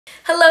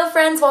Hello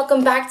friends,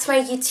 welcome back to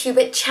my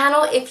YouTube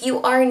channel. If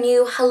you are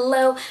new,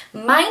 hello,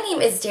 my name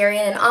is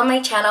Darian and on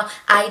my channel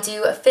I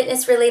do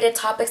fitness related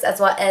topics as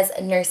well as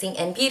nursing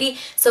and beauty.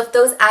 So if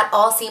those at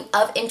all seem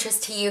of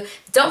interest to you,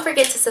 don't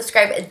forget to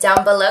subscribe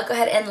down below. Go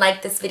ahead and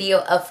like this video,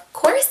 of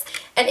course.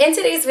 And in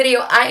today's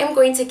video, I am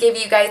going to give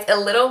you guys a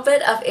little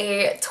bit of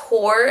a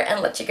tour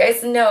and let you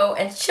guys know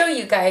and show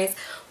you guys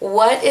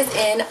what is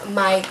in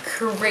my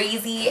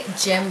crazy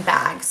gym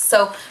bag.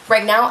 So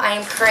right now I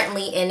am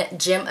currently in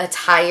gym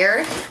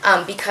attire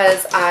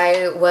because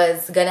I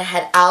was gonna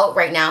head out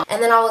right now,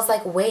 and then I was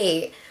like,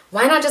 wait,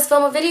 why not just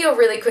film a video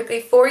really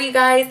quickly for you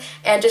guys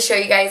and just show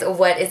you guys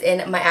what is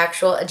in my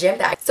actual gym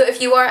bag. So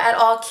if you are at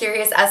all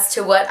curious as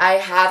to what I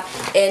have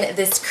in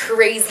this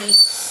crazy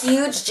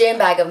huge gym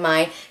bag of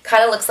mine,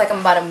 kind of looks like I'm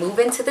about to move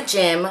into the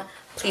gym,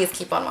 please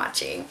keep on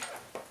watching.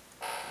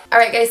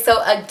 Alright guys,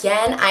 so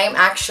again, I am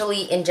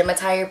actually in gym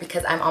attire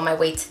because I'm on my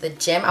way to the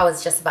gym. I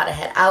was just about to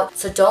head out.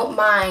 So don't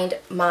mind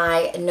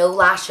my no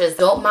lashes.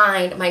 Don't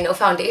mind my no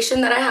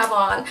foundation that I have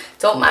on.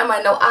 Don't mind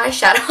my no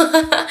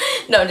eyeshadow.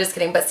 No, I'm just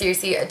kidding. But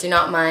seriously, do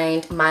not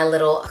mind my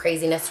little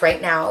craziness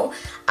right now.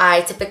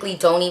 I typically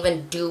don't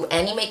even do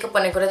any makeup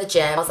when I go to the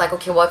gym. I was like,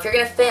 okay, well, if you're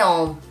going to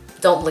film,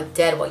 don't look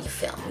dead while you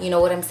film. You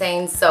know what I'm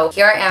saying? So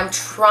here I am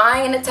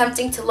trying and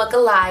attempting to look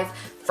alive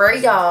for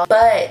y'all,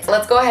 but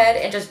let's go ahead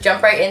and just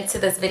jump right into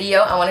this video.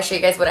 I want to show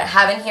you guys what I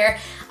have in here.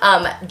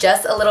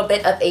 Just a little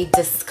bit of a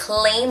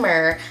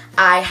disclaimer.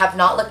 I have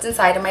not looked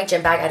inside of my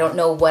gym bag. I don't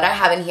know what I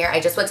have in here. I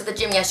just went to the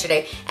gym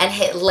yesterday and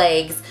hit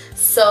legs.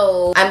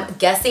 So I'm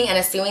guessing and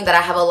assuming that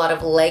I have a lot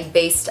of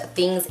leg-based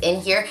things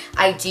in here.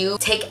 I do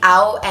take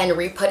out and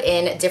re-put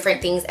in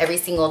different things every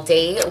single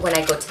day when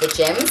I go to the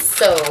gym.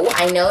 So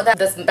I know that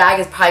this bag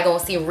is probably going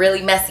to seem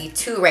really messy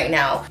too right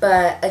now.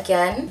 But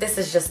again, this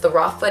is just the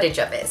raw footage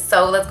of it.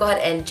 So let's go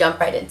ahead and jump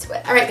right into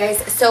it. Alright guys,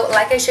 so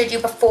like I showed you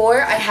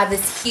before, I have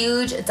this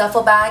huge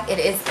duffel bag. It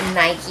is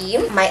Nike.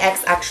 My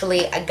ex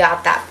actually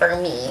got that for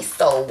me.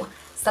 So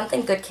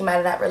something good came out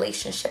of that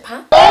relationship,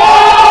 huh?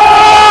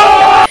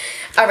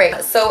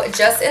 Alright, so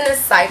just in this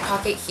side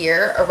pocket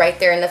here, or right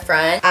there in the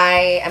front,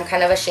 I am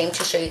kind of ashamed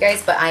to show you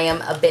guys, but I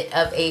am a bit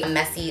of a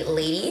messy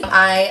lady.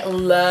 I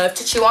love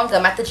to chew on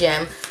gum at the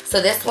gym.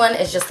 So this one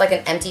is just like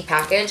an empty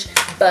package,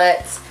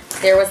 but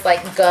there was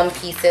like gum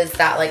pieces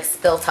that like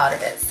spilt out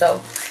of it.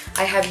 So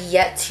I have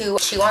yet to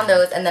chew on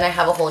those, and then I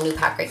have a whole new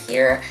pack right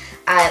here.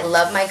 I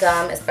love my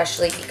gum,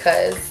 especially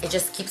because it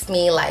just keeps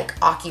me like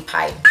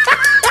occupied.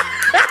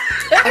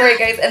 Alright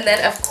guys, and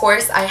then of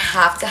course I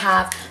have to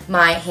have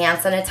my hand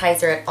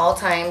sanitizer at all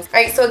times.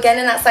 Alright, so again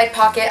in that side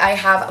pocket I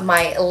have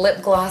my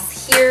lip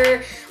gloss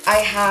here. I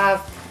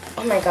have,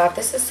 oh my god,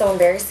 this is so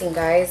embarrassing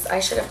guys.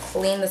 I should have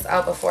cleaned this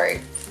out before I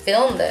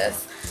filmed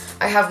this.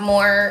 I have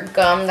more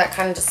gum that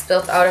kind of just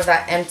spilled out of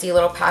that empty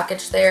little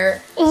package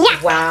there.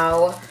 Yeah.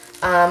 Wow.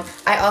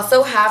 I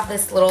also have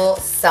this little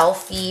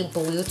selfie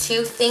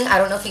Bluetooth thing. I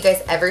don't know if you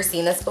guys ever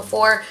seen this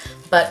before,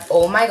 but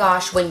oh my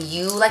gosh, when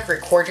you like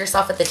record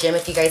yourself at the gym,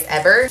 if you guys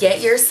ever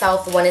get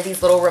yourself one of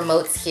these little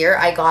remotes here.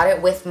 I got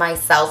it with my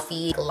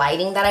selfie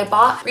lighting that I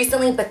bought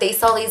recently, but they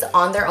sell these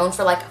on their own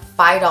for like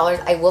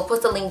 $5. I will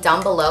post a link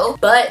down below,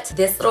 but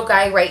this little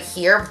guy right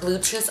here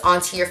Bluetooths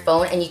onto your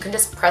phone, and you can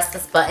just press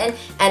this button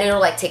and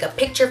it'll like take a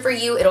picture for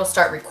you. It'll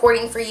start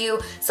recording for you.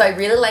 So I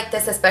really like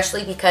this,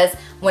 especially because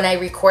when I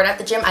record at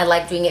the gym, I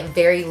like doing it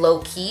very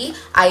low key.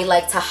 I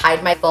like to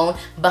hide my phone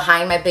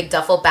behind my big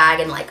duffel bag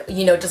and like,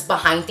 you know, just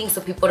behind things so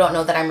people don't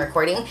know that I'm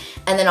recording.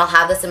 And then I'll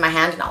have this in my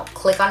hand and I'll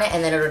click on it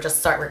and then it'll just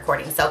start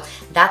recording. So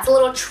that's a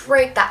little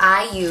trick that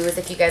I use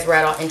if you guys were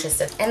at all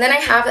interested. And then I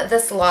have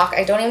this lock.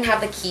 I don't even have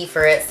the key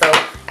for it, so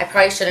I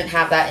probably shouldn't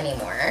have that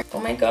anymore.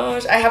 Oh my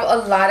gosh, I have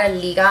a lot of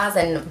ligas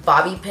and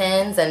bobby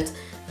pins and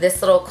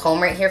this little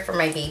comb right here for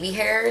my baby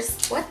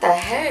hairs. What the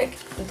heck?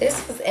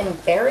 This is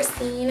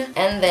embarrassing.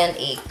 And then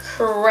a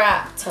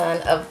crap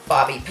ton of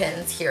bobby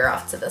pins here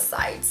off to the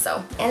side.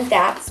 So, and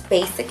that's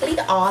basically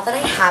all that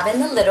I have in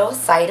the little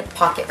side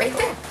pocket right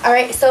there. All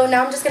right, so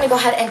now I'm just gonna go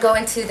ahead and go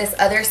into this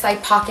other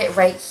side pocket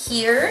right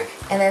here.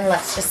 And then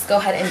let's just go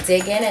ahead and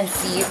dig in and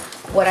see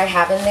what I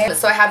have in there.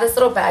 So I have this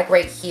little bag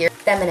right here,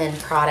 feminine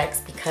products,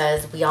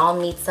 because we all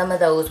need some of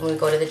those when we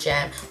go to the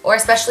gym, or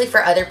especially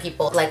for other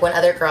people. Like when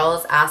other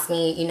girls ask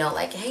me, you know,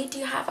 like, hey, do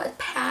you have a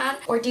pad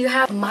or do you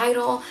have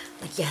Midol?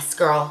 Like, yes,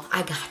 girl,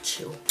 I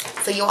got you.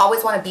 So you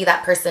always want to be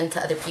that person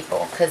to other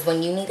people, because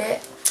when you need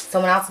it,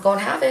 someone else is going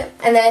to have it.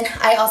 And then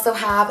I also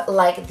have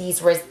like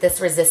this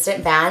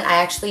resistant band. I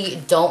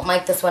actually don't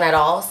like this one at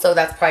all, so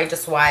that's probably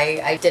just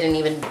why I didn't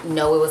even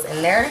know it was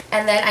in there.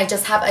 And then I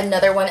just have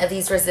another one of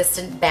these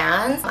resistant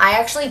bands. I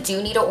actually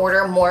do need to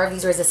order more of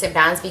these resistant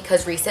bands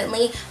because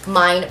recently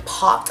mine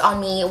popped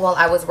on me while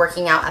I was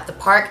working out at the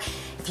park.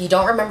 If you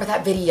don't remember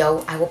that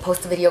video, I will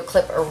post a video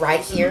clip right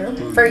here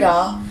for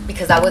y'all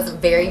because that was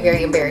very,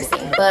 very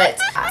embarrassing. But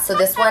so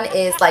this one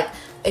is like,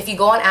 if you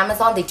go on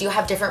Amazon, they do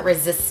have different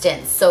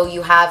resistance. So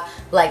you have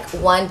like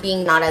one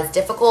being not as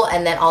difficult,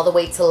 and then all the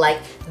way to like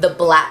the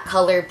black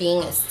color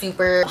being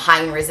super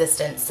high in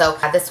resistance. So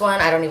this one,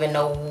 I don't even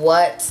know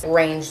what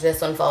range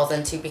this one falls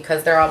into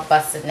because they're all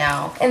busted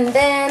now. And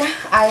then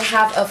I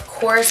have, of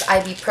course,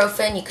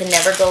 ibuprofen. You can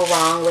never go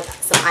wrong with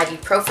some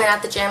ibuprofen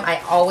at the gym. I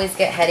always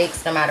get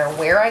headaches no matter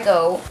where I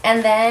go.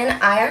 And then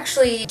I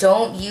actually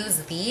don't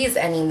use these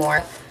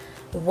anymore.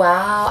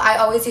 Wow, I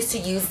always used to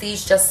use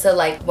these just to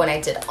like when I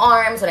did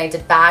arms, when I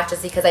did back,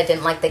 just because I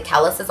didn't like the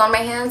calluses on my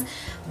hands.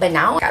 But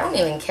now I don't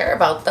even care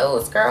about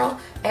those, girl.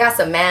 I got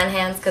some man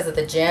hands because of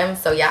the gym.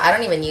 So yeah, I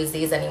don't even use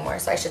these anymore.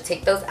 So I should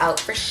take those out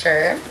for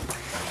sure.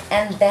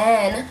 And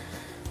then,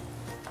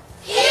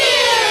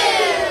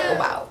 oh,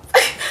 wow.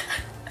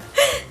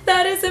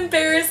 That is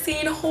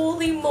embarrassing,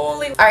 holy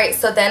moly. All right,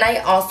 so then I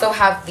also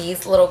have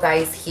these little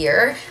guys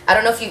here. I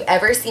don't know if you've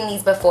ever seen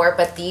these before,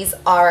 but these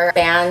are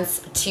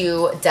bands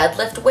to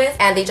deadlift with,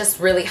 and they just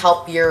really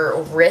help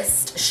your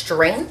wrist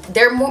strength.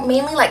 They're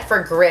mainly like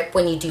for grip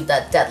when you do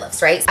the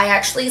deadlifts, right? I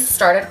actually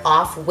started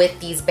off with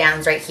these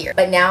bands right here,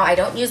 but now I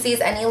don't use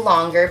these any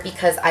longer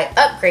because I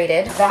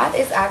upgraded. That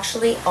is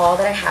actually all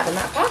that I have in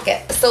that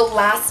pocket. So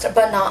last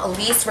but not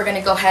least, we're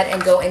gonna go ahead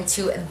and go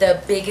into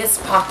the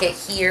biggest pocket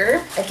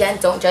here. Again,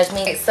 don't judge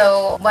me.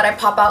 So what I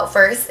pop out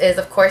first is,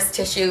 of course,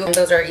 tissue. And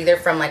those are either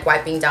from like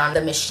wiping down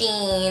the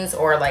machines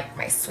or like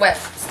my sweat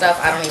stuff.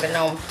 I don't even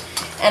know.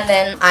 And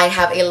then I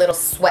have a little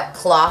sweat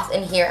cloth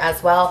in here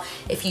as well.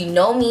 If you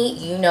know me,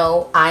 you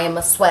know I am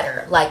a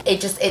sweater. Like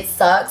it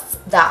sucks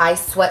that I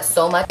sweat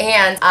so much.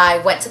 And I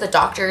went to the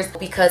doctors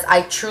because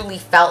I truly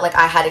felt like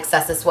I had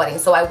excessive sweating.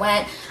 So I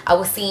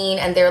was seen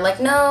and they were like,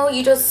 no,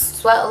 you just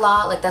sweat a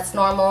lot, like that's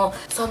normal.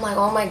 So I'm like,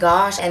 oh my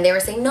gosh. And they were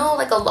saying, no,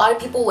 like a lot of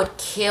people would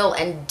kill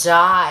and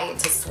die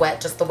to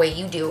sweat just the way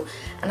you do.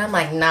 And I'm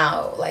like,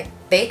 no, like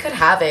they could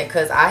have it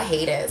because I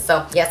hate it.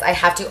 So yes, I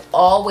have to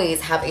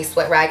always have a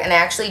sweat rag, and I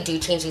actually do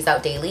change these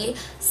out daily.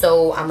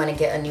 So I'm gonna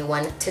get a new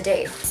one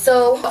today.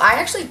 So I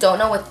actually don't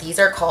know what these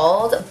are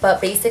called,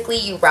 but basically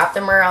you wrap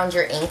them around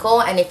your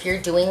ankle, and if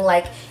you're doing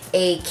like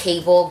a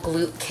cable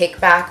glute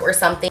kickback or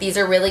something, these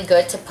are really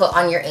good to put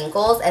on your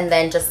ankles and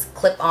then just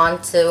clip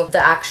onto the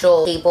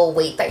actual cable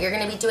weight that you're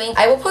going to be doing.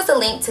 I will post a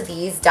link to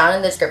these down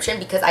in the description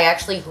because I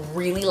actually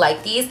really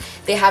like these.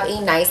 They have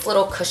a nice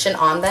little cushion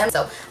on them,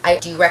 so I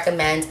do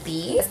recommend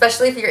these,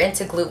 especially if you're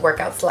into glute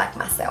workouts like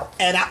myself.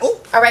 And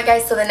alright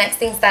guys, so the next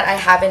things that I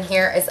have in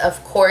here is,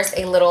 of course,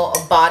 a little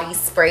body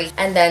spray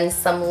and then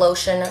some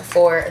lotion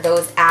for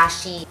those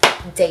ashy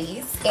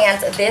days. And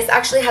this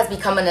actually has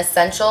become an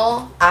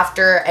essential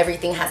after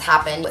everything has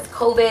happened with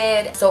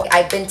COVID. So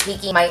I've been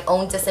taking my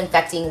own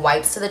disinfecting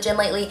wipes to the gym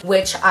lately,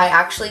 which I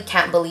actually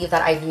can't believe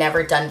that I've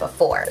never done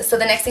before. So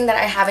the next thing that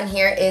I have in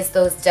here is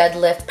those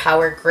deadlift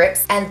power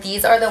grips, and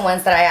these are the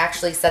ones that I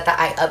actually said that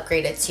I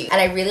upgraded to.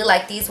 And I really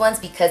like these ones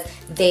because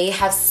they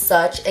have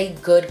such a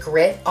good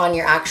grip on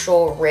your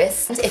actual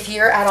wrist. If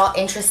you're at all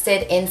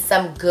interested in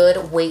some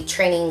good weight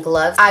training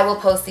gloves, I will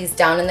post these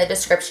down in the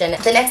description.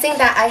 The next thing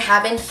that I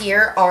have in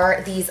here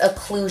are these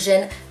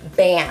occlusion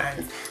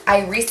bands.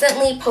 I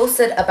recently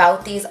posted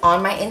about these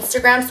on my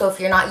Instagram, so if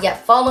you're not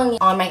yet following me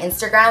on my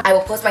Instagram, I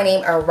will post my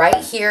name right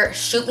here.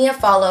 Shoot me a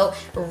follow,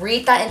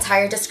 read that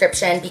entire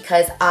description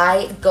because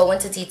I go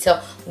into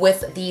detail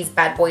with these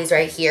bad boys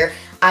right here.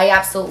 I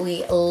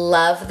absolutely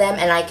love them,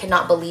 and I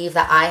cannot believe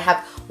that I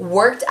have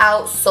worked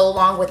out so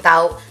long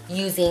without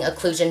using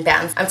occlusion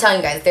bands. I'm telling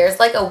you guys, there's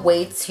like a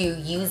way to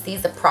use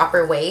these the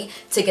proper way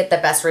to get the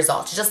best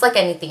results, just like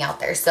anything out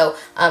there. So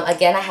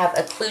again, I have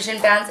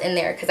occlusion bands in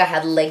there because I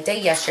had leg day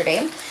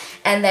yesterday.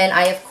 And then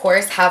I, of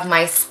course, have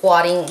my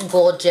squatting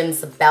Gold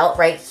Gyms belt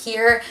right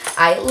here.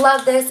 I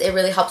love this. It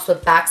really helps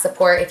with back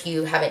support if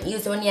you haven't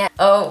used one yet.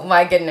 Oh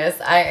my goodness,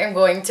 I am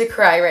going to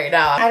cry right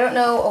now. I don't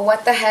know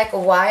what the heck,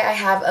 why I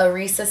have a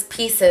Reese's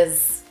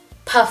Pieces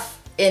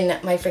puff in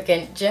my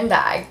freaking gym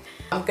bag.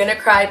 I'm gonna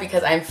cry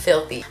because I'm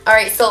filthy. All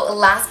right, so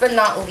last but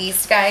not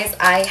least, guys,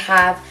 I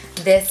have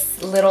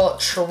this little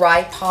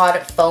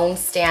tripod phone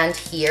stand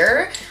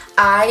here.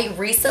 I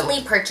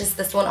recently purchased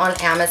this one on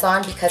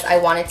Amazon because I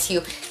wanted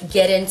to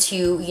get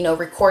into, you know,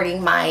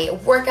 recording my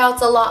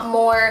workouts a lot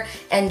more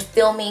and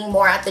filming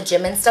more at the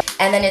gym and stuff.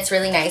 And then it's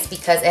really nice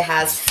because it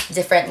has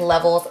different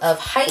levels of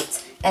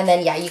height. And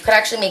then, yeah, you could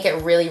actually make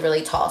it really,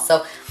 really tall.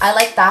 So I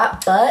like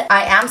that, but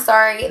I am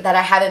sorry that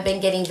I haven't been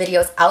getting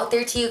videos out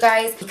there to you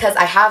guys because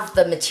I have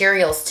the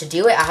materials to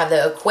do it. I have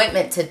the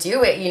equipment to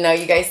do it. You know,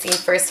 you guys seen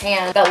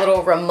firsthand that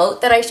little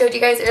remote that I showed you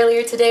guys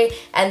earlier today.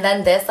 And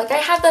then this, like I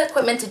have the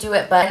equipment to do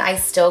it, but I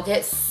still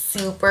get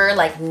super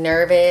like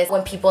nervous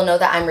when people know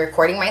that I'm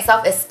recording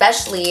myself,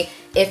 especially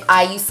if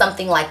I use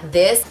something like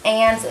this.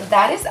 And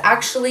that is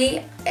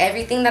actually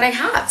everything that I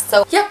have.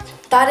 So, yep.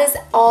 That is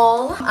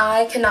all.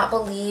 I cannot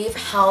believe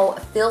how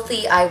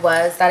filthy I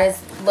was. That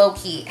is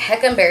low-key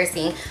heck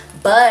embarrassing,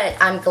 but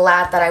I'm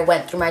glad that I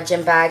went through my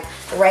gym bag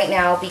right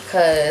now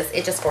because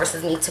it just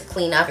forces me to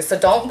clean up. So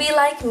don't be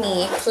like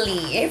me,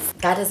 please.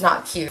 That is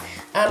not cute.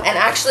 And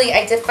actually,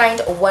 I did find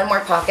one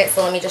more pocket,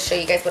 so let me just show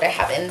you guys what I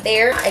have in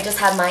there. I just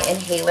have my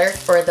inhaler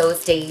for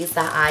those days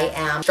that I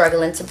am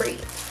struggling to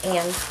breathe.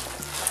 And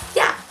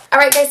yeah.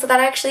 Alright guys, so that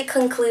actually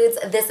concludes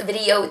this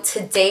video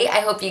today.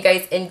 I hope you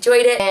guys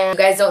enjoyed it and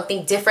you guys don't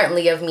think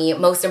differently of me,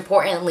 most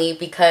importantly,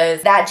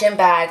 because that gym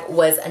bag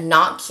was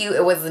not cute.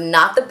 It was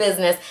not the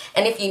business.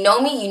 And if you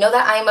know me, you know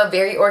that I am a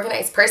very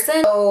organized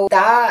person. So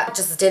that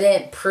just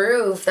didn't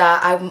prove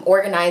that I'm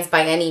organized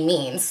by any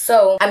means.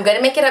 So I'm going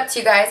to make it up to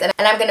you guys and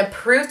I'm going to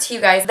prove to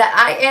you guys that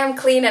I am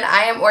clean and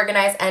I am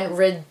organized and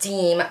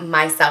redeem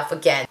myself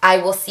again. I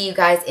will see you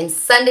guys in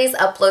Sunday's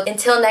upload.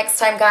 Until next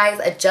time guys,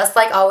 just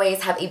like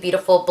always, have a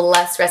beautiful,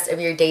 blessed rest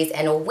of your days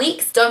and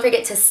weeks. Don't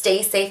forget to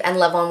stay safe and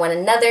love on one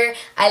another.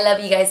 I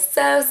love you guys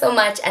so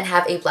much and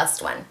have a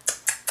blessed one.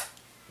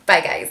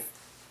 Bye guys.